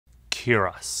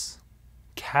Keras,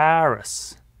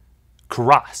 Keras,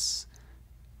 Keras,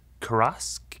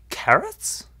 Keras,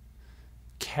 carrots?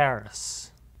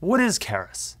 Keras. What is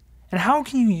Keras? And how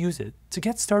can you use it to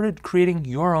get started creating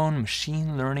your own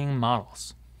machine learning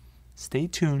models? Stay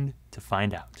tuned to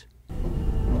find out.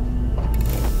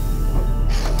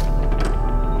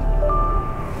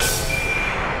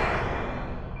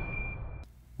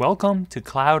 Welcome to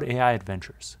Cloud AI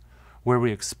Adventures, where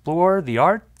we explore the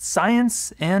art,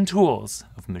 science, and tools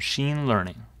of machine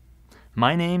learning.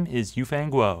 My name is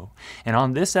Yufeng, and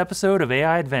on this episode of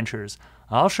AI Adventures,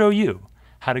 I'll show you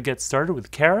how to get started with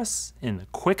Keras in the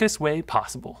quickest way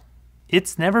possible.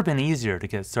 It's never been easier to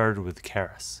get started with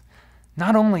Keras.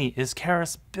 Not only is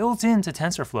Keras built into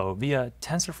TensorFlow via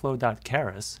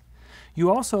tensorflow.keras,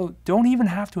 you also don't even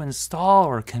have to install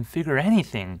or configure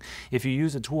anything if you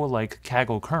use a tool like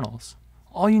Kaggle Kernels.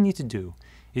 All you need to do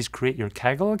is create your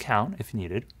Kaggle account if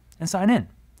needed and sign in.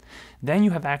 Then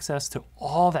you have access to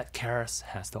all that Keras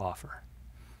has to offer.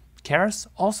 Keras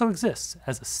also exists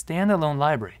as a standalone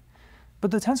library,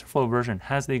 but the TensorFlow version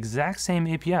has the exact same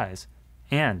APIs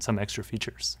and some extra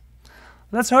features.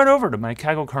 Let's head over to my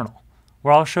Kaggle kernel,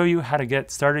 where I'll show you how to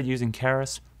get started using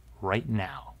Keras right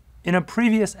now. In a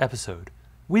previous episode,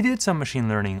 we did some machine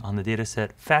learning on the dataset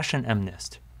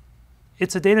FashionMnist.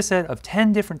 It's a dataset of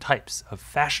 10 different types of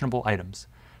fashionable items,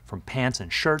 from pants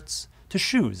and shirts to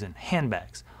shoes and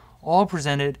handbags, all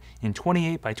presented in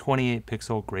 28 by 28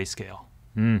 pixel grayscale.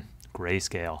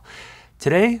 Grayscale.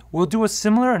 Today, we'll do a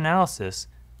similar analysis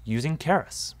using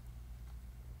Keras.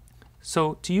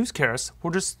 So to use Keras,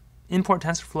 we'll just import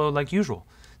TensorFlow like usual.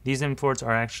 These imports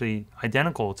are actually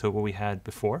identical to what we had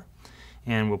before,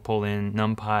 and we'll pull in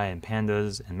NumPy and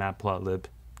Pandas and Matplotlib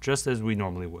just as we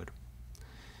normally would.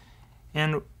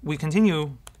 And we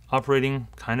continue operating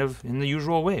kind of in the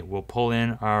usual way. We'll pull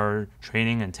in our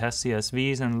training and test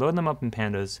CSVs and load them up in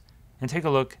Pandas and take a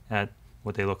look at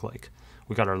what they look like.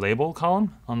 We got our label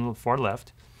column on the far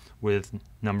left with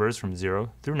numbers from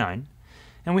 0 through 9.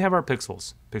 And we have our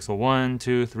pixels, pixel 1,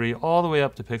 2, 3, all the way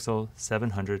up to pixel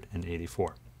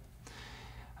 784.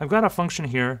 I've got a function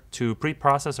here to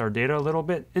pre-process our data a little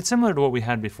bit. It's similar to what we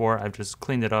had before. I've just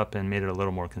cleaned it up and made it a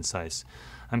little more concise.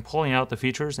 I'm pulling out the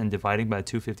features and dividing by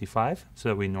 255 so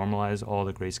that we normalize all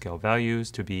the grayscale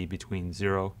values to be between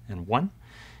 0 and 1.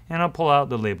 And I'll pull out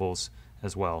the labels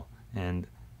as well and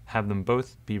have them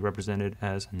both be represented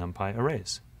as NumPy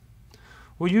arrays.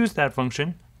 We'll use that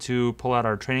function to pull out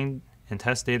our training and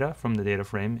test data from the data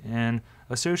frame and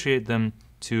associate them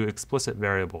to explicit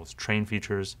variables, train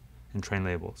features and train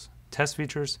labels, test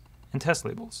features and test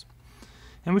labels.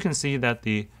 And we can see that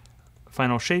the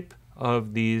final shape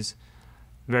of these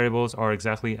variables are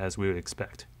exactly as we would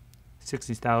expect.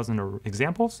 60,000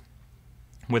 examples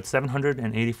with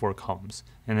 784 columns.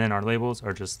 And then our labels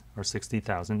are just our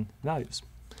 60,000 values.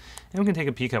 And we can take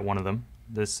a peek at one of them.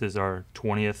 This is our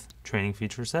 20th training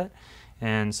feature set,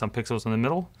 and some pixels in the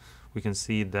middle. We can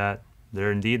see that there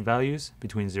are indeed values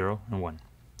between 0 and 1.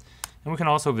 And we can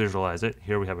also visualize it.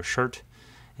 Here we have a shirt,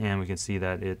 and we can see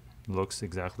that it looks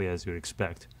exactly as you would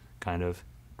expect, kind of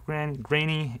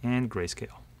grainy and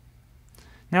grayscale.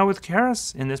 Now with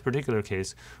Keras, in this particular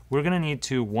case, we're going to need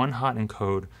to one-hot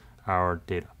encode our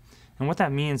data. And what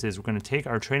that means is we're going to take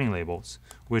our training labels,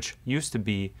 which used to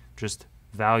be just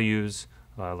values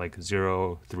like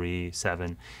 0, 3,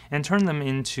 7, and turn them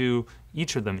into,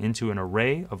 each of them into an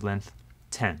array of length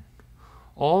 10.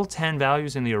 All 10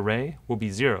 values in the array will be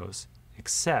zeros,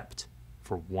 except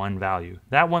for one value.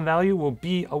 That one value will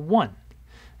be a 1.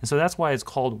 And so that's why it's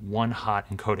called one-hot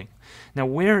encoding. Now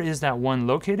where is that 1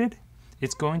 located?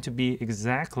 It's going to be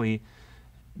exactly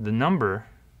the number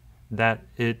that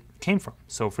it came from.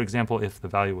 So for example, if the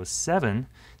value was 7,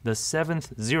 the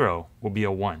 7th 0 will be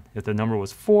a 1. If the number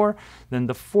was 4, then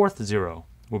the 4th 0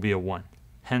 will be a 1.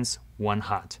 Hence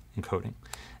one-hot encoding.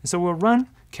 And so we'll run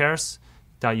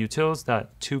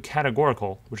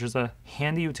keras.utils.toCategorical, which is a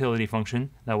handy utility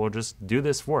function that will just do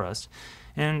this for us.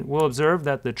 And we'll observe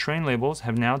that the train labels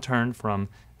have now turned from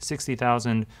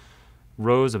 60,000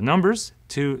 rows of numbers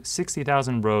to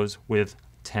 60,000 rows with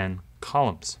 10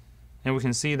 columns. And we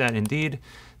can see that indeed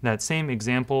that same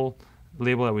example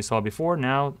label that we saw before,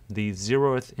 now the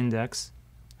 0th index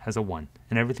has a 1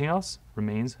 and everything else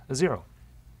remains a 0.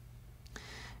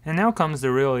 And now comes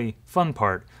the really fun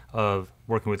part of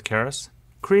working with Keras,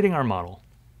 creating our model.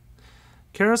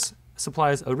 Keras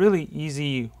supplies a really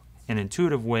easy and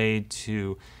intuitive way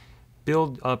to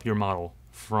build up your model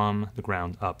from the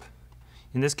ground up.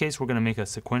 In this case, we're going to make a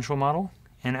sequential model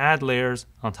and add layers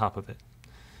on top of it.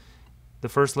 The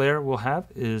first layer we'll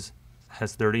have has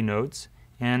 30 nodes,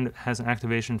 and has an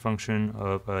activation function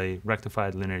of a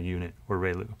rectified linear unit, or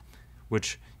ReLU,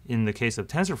 which in the case of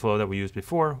TensorFlow that we used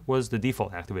before was the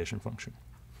default activation function.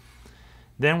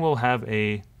 Then we'll have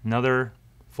another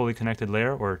fully connected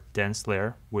layer, or dense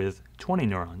layer, with 20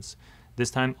 neurons,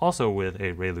 this time also with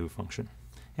a ReLU function.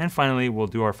 And finally, we'll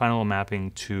do our final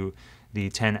mapping to the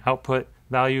 10 output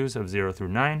values of 0 through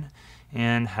 9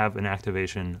 and have an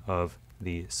activation of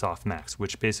the softmax,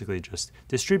 which basically just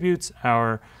distributes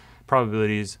our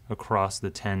probabilities across the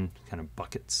 10 kind of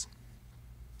buckets.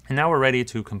 And now we're ready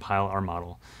to compile our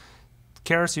model.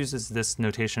 Keras uses this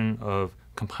notation of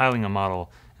compiling a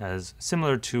model as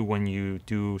similar to when you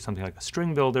do something like a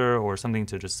string builder or something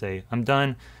to just say, I'm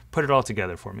done, put it all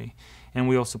together for me. And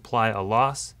we'll supply a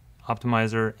loss,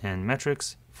 optimizer, and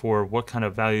metrics for what kind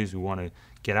of values we want to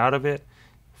get out of it,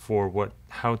 for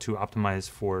how to optimize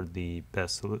for the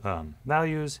best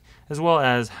values, as well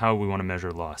as how we want to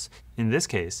measure loss. In this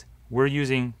case, we're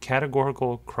using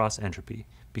categorical cross-entropy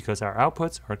because our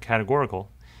outputs are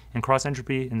categorical, and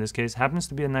cross-entropy in this case happens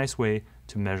to be a nice way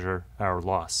to measure our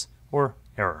loss, or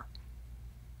error.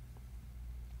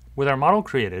 With our model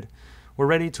created, we're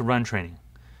ready to run training.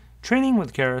 Training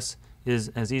with Keras is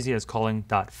as easy as calling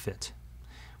 .fit.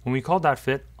 When we call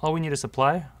 .fit, all we need to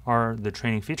supply are the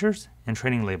training features and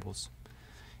training labels.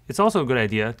 It's also a good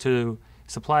idea to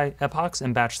supply epochs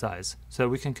and batch size so that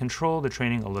we can control the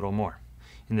training a little more.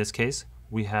 In this case,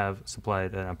 we have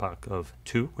supplied an epoch of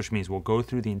 2, which means we'll go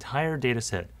through the entire data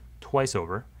set twice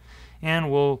over,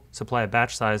 and we'll supply a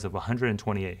batch size of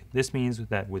 128. This means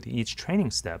that with each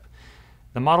training step,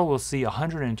 the model will see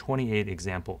 128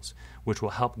 examples, which will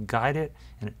help guide it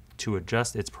to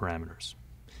adjust its parameters.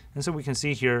 And so we can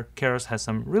see here, Keras has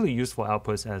some really useful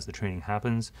outputs as the training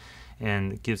happens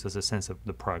and gives us a sense of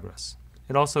the progress.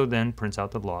 It also then prints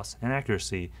out the loss and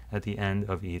accuracy at the end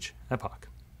of each epoch.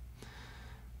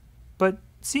 But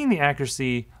seeing the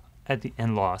accuracy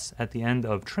and loss at the end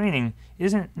of training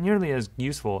isn't nearly as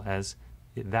useful as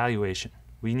evaluation.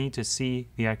 We need to see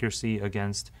the accuracy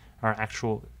against our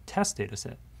actual test data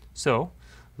set. So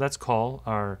let's call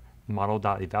our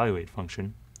model.evaluate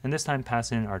function, and this time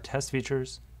pass in our test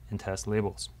features and test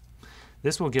labels.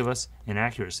 This will give us an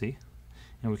accuracy,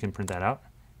 and we can print that out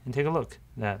and take a look.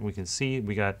 That we can see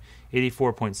we got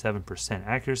 84.7%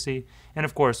 accuracy, and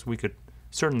of course we could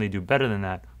certainly do better than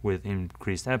that with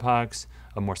increased epochs,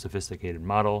 a more sophisticated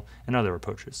model, and other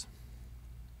approaches.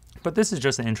 But this is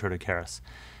just an intro to Keras,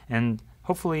 and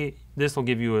hopefully this will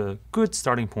give you a good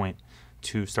starting point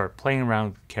to start playing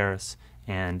around with Keras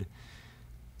and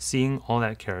seeing all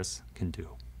that Keras can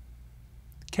do.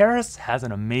 Keras has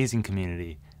an amazing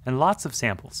community and lots of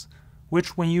samples,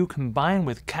 which when you combine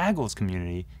with Kaggle's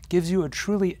community gives you a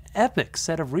truly epic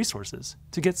set of resources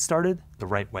to get started the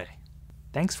right way.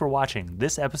 Thanks for watching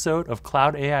this episode of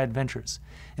Cloud AI Adventures,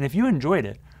 and if you enjoyed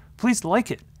it, please like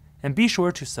it and be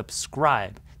sure to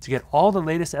subscribe to get all the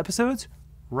latest episodes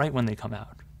right when they come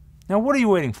out. Now what are you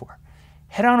waiting for?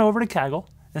 Head on over to Kaggle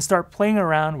and start playing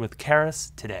around with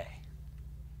Keras today.